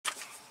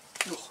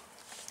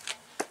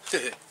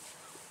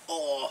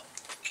Oh.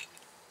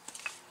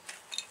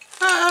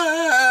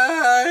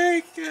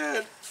 Hi,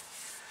 good.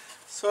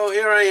 So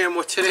here I am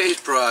with today's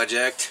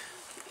project.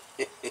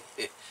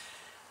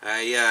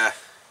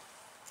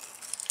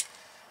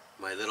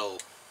 My little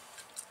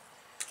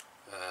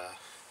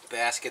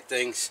basket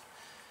things,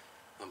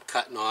 I'm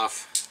cutting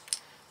off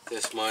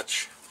this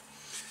much.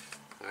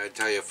 I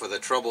tell you, for the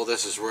trouble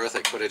this is worth,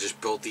 I could have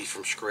just built these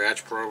from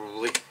scratch,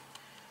 probably.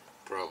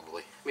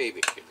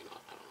 Maybe not, I don't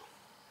know.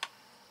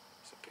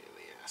 It's a pain in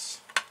the ass.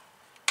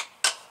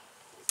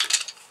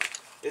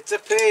 It's a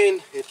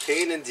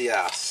pain in the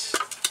ass.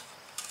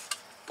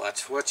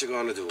 But what you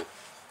gonna do?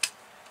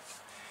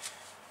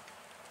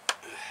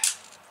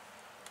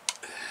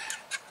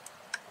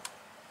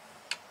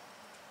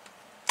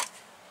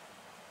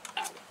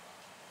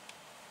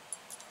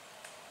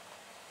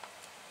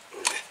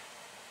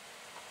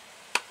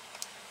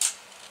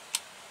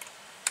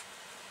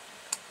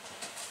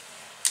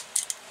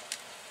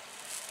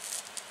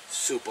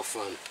 Super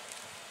fun.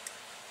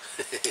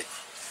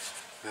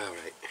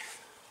 Alright.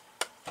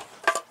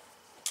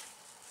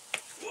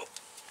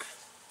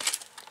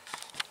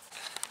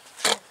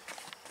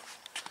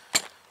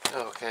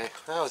 Okay,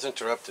 I was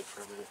interrupted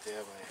for a minute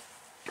there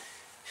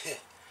by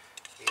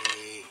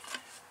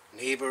a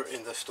neighbor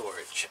in the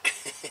storage.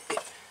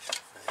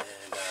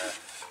 And I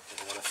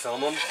want to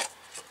film them.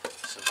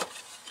 So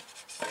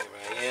here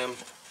I am.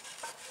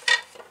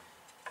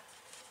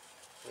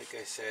 Like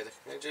I said,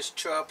 I'm just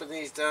chopping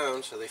these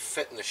down so they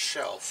fit in the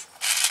shelf.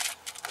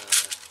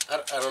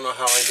 I don't know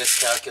how I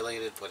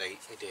miscalculated, but I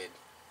did.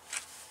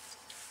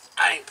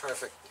 I ain't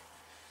perfect.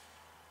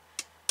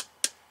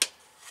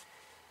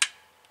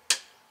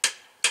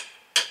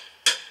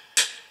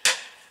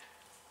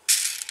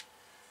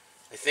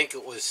 I think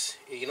it was,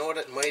 you know what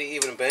it might have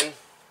even been?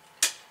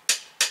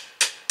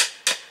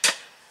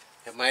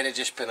 It might have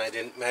just been I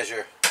didn't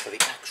measure for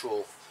the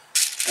actual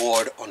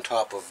board on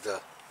top of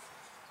the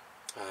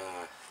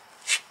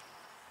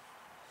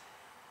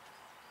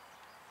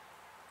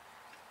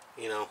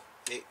you know,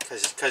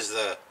 because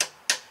the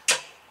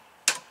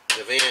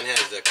van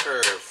has the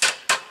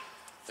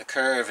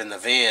curve in the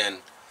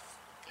van,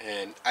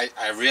 and I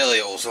really,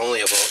 it was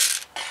only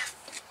about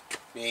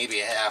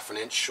maybe a half an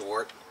inch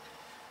short,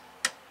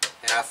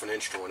 half an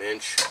inch to an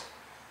inch,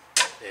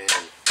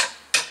 and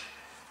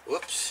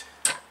whoops.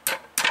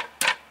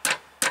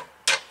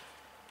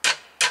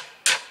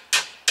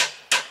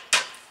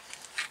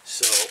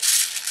 So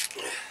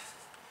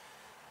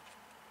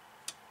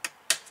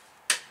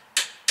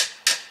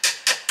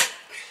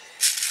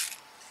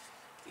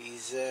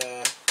these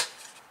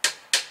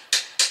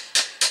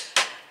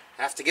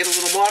have to get a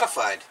little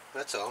modified,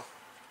 that's all.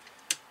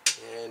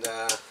 And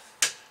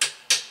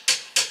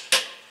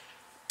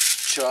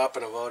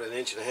chopping about 1.5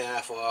 inches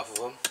off of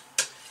them.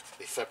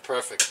 They fit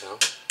perfect now.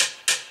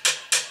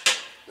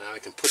 Now I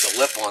can put the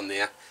lip on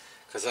there,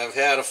 because I've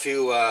had a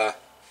few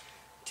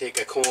take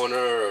a corner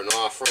or an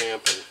off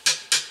ramp, and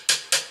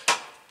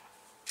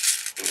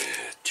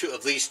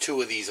at least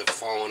 2 of these have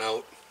fallen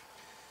out.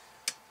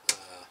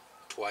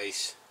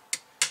 Twice,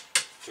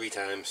 3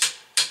 times.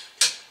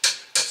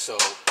 So,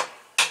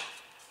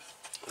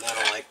 and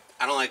I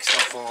don't like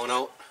stuff falling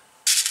out.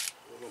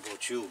 I don't know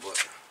about you,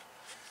 but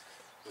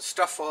when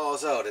stuff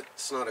falls out,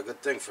 it's not a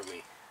good thing for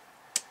me.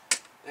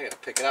 I gotta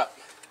pick it up.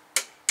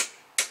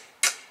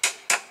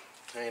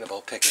 I ain't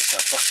about picking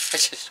stuff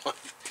up.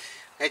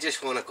 I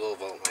just want to go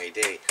about my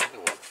day. I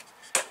don't want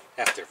to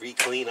have to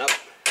re-clean up.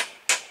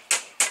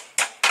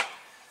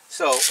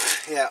 So,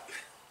 yeah.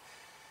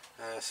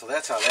 So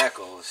that's how that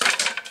goes.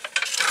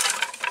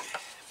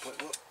 But,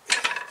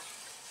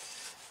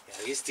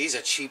 yeah, these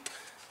are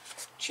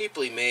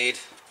cheaply made.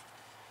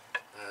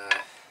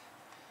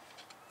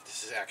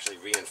 This is actually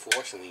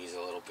reinforcing these a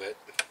little bit.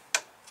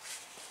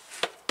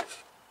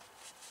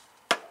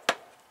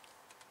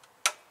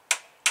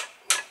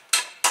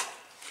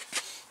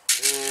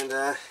 And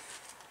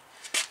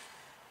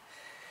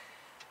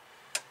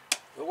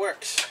it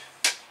works.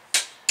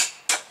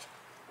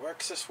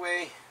 Works this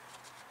way.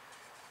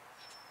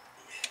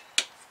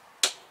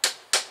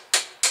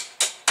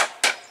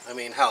 I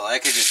mean, hell, I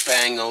could just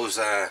bang those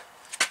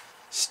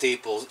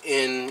staples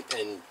in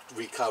and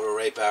recover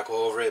right back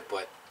over it,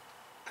 but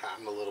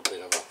I'm a little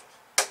bit of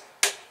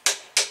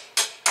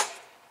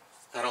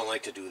a... I don't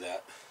like to do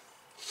that.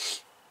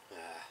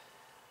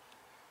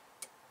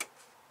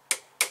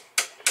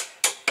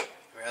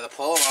 I'd rather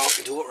pull them out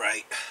and do it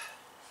right.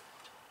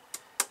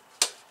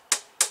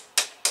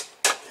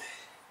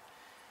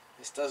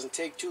 This doesn't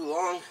take too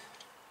long.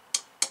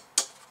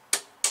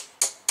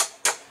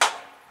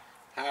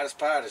 Hardest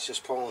part is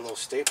just pulling those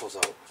staples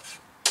out.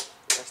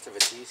 The rest of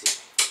it's easy.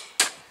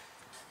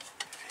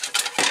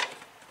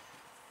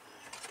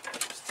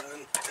 It's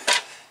done.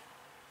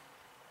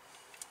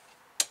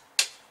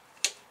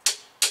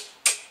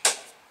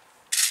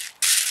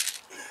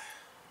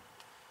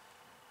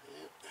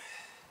 Yep.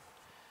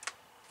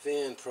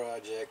 Van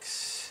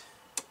projects.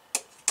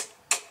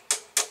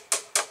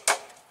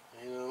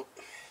 You know.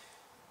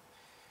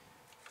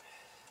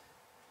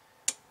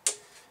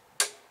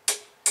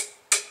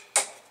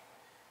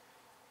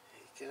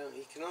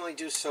 you can only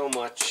do so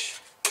much.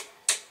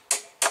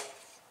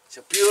 It's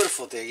a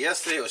beautiful day.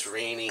 Yesterday it was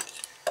rainy.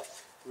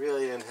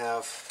 Really didn't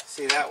have.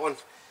 See that one?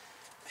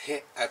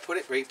 I put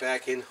it right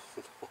back in.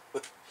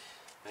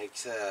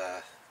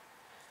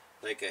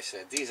 Like I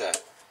said, these are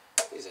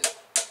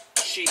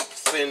cheap,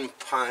 thin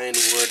pine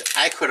wood.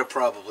 I could have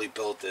probably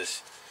built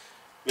this,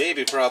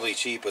 probably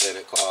cheaper than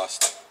it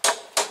cost.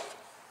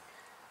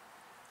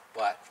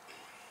 But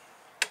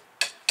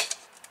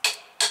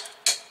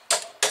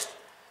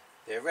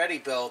they're ready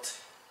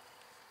built,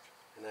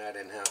 and I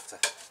didn't have to.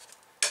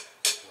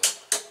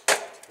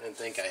 I didn't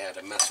think I had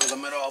to mess with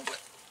them at all,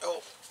 but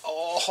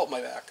oh,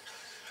 my back.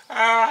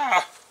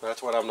 Ah,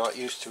 that's what I'm not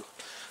used to.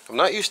 I'm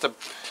not used to.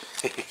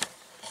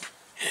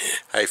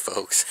 Hi,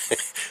 folks.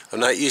 I'm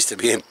not used to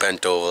being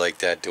bent over like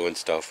that doing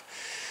stuff.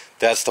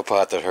 That's the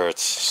part that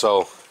hurts.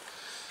 So,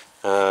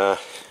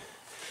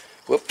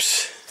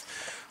 whoops.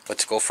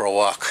 Let's go for a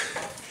walk.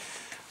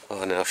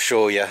 And I'll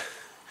show you.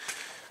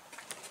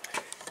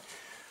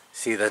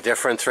 See the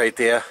difference right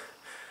there?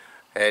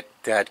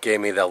 That gave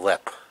me the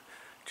lip.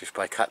 Just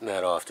by cutting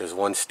that off. There's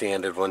one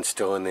standard, one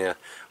still in there.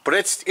 But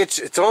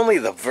it's only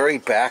the very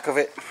back of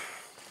it.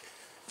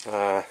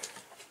 I'll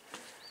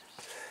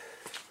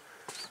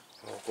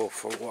go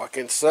for a walk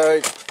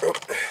inside.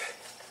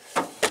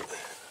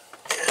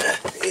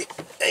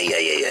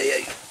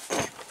 Hey.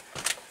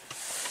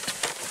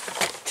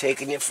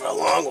 Taking you for a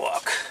long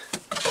walk.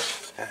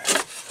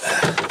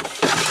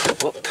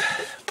 Whoop.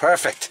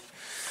 Perfect.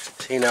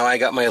 See, now I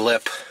got my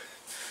lip.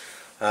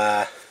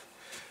 But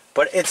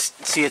it's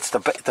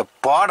the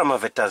bottom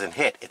of it doesn't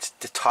hit. It's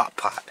the top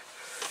part.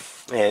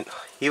 And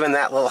even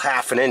that little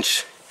 ½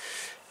 inch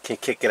can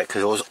kick it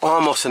because it was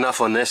almost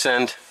enough on this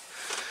end.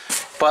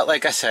 But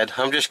like I said,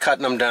 I'm just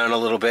cutting them down a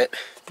little bit,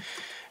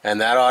 and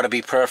that ought to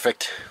be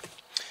perfect.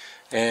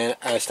 And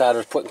I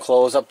started putting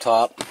clothes up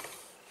top,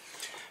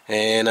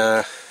 and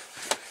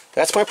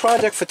that's my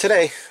project for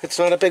today. It's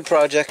not a big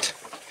project,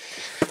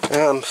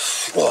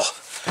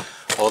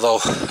 although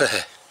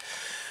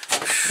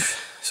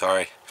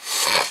sorry,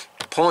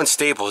 pulling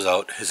staples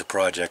out is a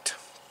project.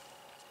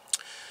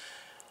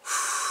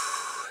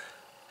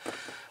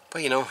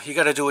 But you know, you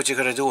gotta do what you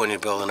gotta do when you're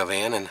building a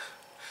van, and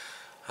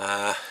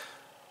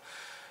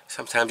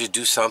sometimes you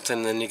do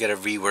something, then you gotta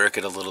rework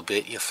it a little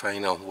bit. You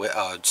find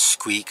a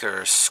squeak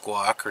or a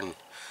squawk, and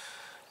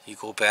you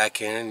go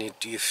back in and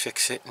you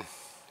fix it. And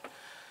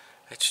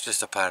it's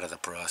just a part of the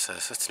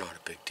process. It's not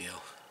a big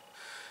deal.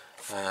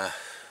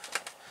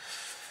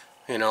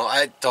 You know,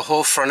 the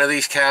whole front of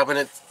these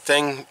cabinet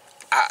thing,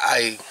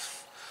 I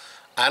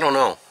don't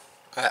know.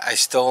 I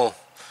still,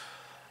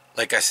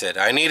 like I said,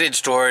 I needed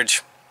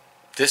storage.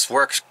 This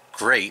works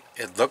great.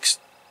 It looks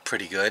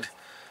pretty good.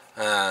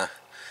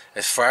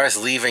 As far as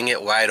leaving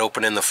it wide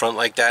open in the front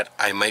like that,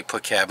 I might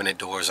put cabinet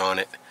doors on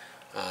it.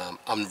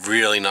 I'm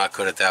really not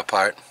good at that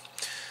part.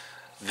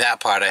 That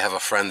part, I have a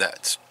friend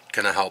that's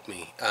gonna help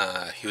me.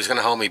 He was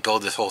gonna help me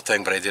build this whole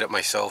thing, but I did it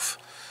myself.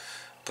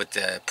 But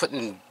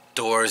putting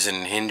doors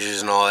and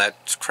hinges and all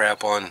that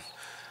crap on,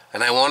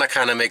 and I want to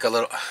kind of make a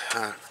little.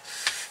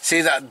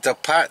 See that the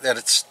part that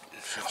it's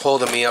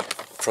holding me up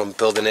from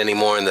building any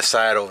more on the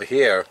side over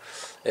here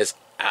is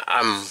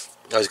I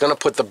was gonna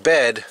put the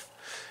bed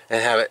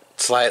and have it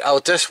slide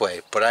out this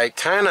way, but I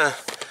kind of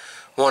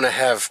want to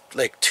have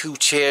like 2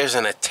 chairs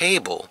and a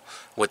table,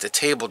 with the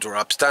table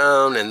drops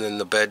down and then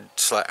the bed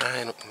slide.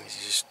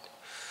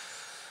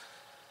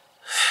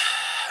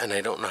 And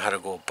I don't know how to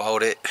go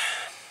about it.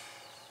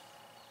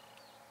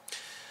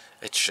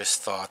 It's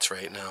just thoughts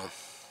right now.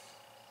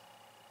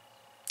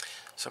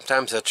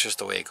 Sometimes that's just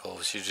the way it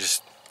goes.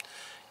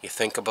 You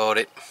think about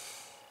it,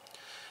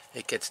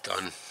 it gets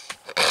done.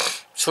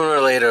 Sooner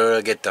or later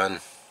it'll get done.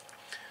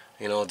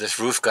 You know, this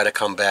roof got to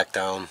come back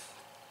down.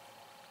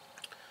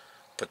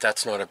 But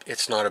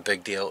it's not a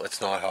big deal.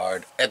 It's not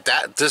hard.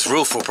 This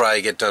roof will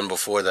probably get done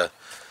before that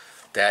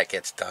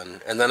gets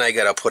done. And then I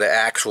got to put an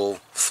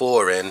actual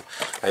floor in.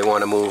 I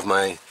want to move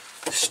my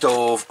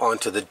stove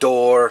onto the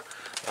door.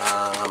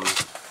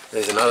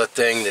 There's another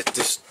thing that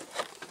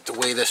the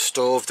way this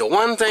stove, the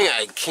one thing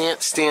I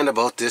can't stand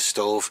about this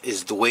stove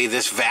is the way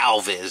this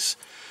valve is.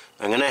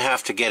 I'm going to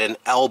have to get an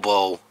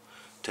elbow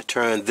to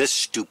turn this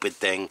stupid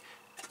thing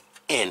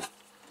in,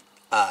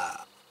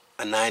 a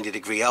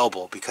 90-degree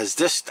elbow, because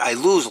I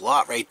lose a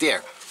lot right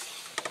there.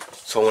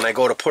 So when I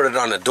go to put it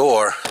on the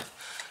door,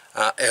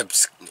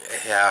 that's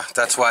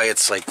why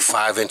it's like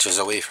 5 inches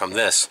away from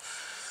this.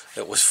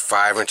 It was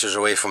 5 inches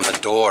away from the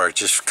door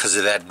just because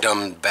of that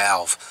dumb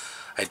valve.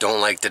 I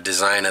don't like the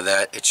design of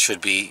that.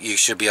 You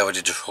should be able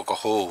to just hook a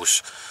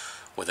hose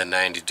with a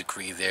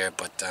 90-degree there,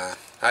 but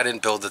I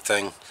didn't build the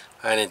thing.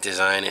 I didn't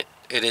design it.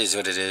 It is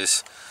what it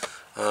is.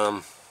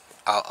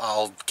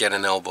 I'll get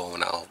an elbow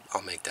and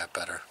I'll make that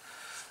better.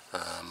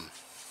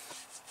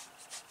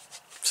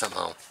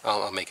 Somehow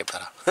I'll make it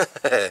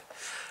better.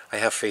 I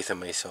have faith in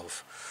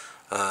myself.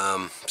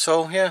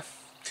 So yeah.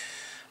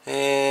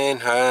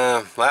 And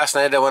last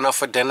night I went out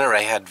for dinner.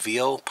 I had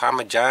veal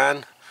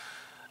parmesan,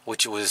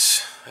 which it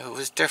was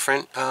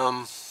different.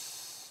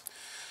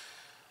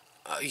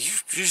 You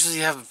usually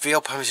have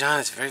veal parmesan.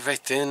 It's very, very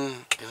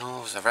thin. You know,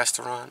 it was a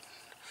restaurant,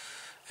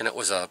 and it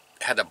was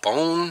had a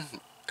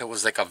bone. It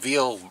was like a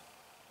veal,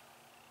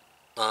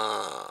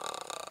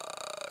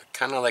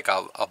 kind of like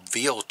a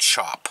veal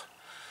chop,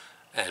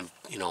 and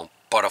you know,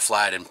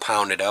 butterflied and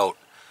pounded out.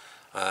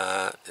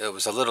 It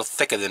was a little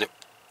thicker than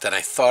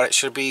I thought it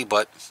should be,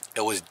 but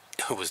it was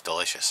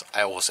delicious.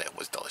 I will say it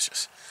was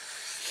delicious.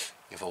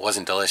 If it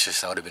wasn't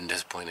delicious, I would have been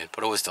disappointed.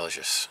 But it was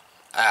delicious.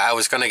 I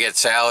was gonna get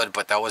salad,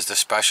 but that was the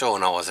special,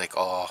 and I was like,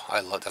 oh,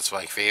 that's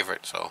my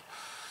favorite. So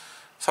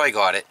I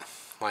got it.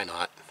 Why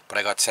not? But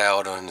I got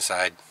salad on the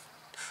side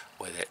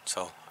with it.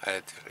 So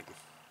I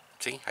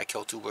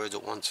killed two birds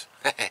at once.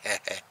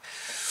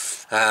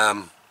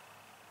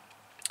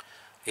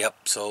 Yep.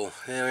 So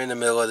they're in the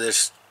middle of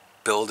this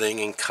building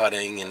and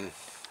cutting and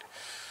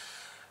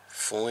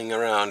fooling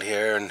around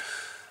here, and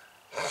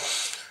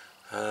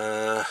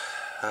I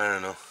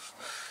don't know.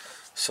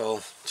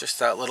 So just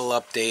that little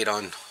update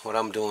on what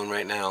I'm doing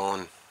right now,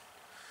 and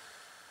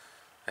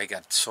I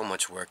got so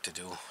much work to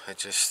do.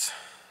 It's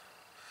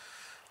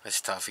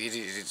tough.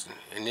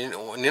 And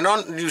you're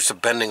not used to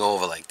bending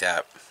over like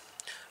that,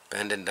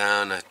 bending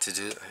down to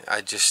do.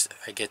 I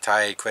get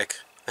tired quick.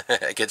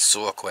 I get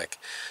sore quick.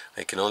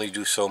 I can only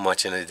do so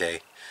much in a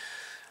day.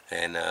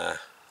 And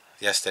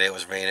yesterday it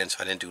was raining,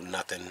 so I didn't do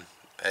nothing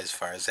as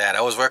far as that.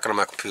 I was working on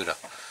my computer.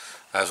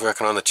 I was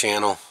working on the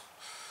channel.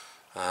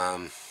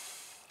 I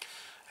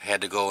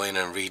had to go in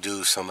and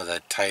redo some of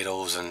the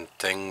titles and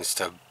things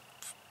to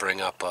bring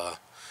up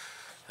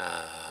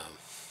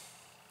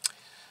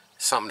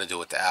something to do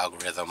with the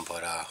algorithm,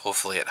 but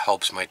hopefully it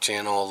helps my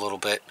channel a little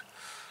bit.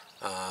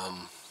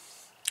 I'm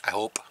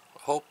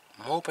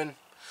hoping,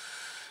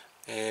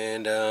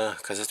 and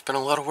because it's been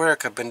a lot of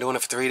work. I've been doing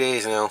it for 3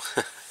 days now.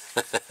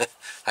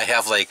 I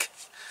have like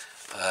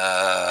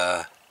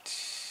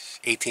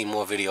 18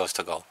 more videos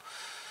to go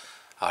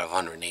out of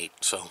 108,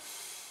 so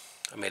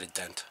I made a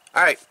dent.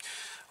 Alright,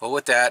 well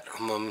with that,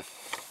 I'll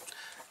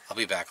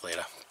be back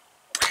later.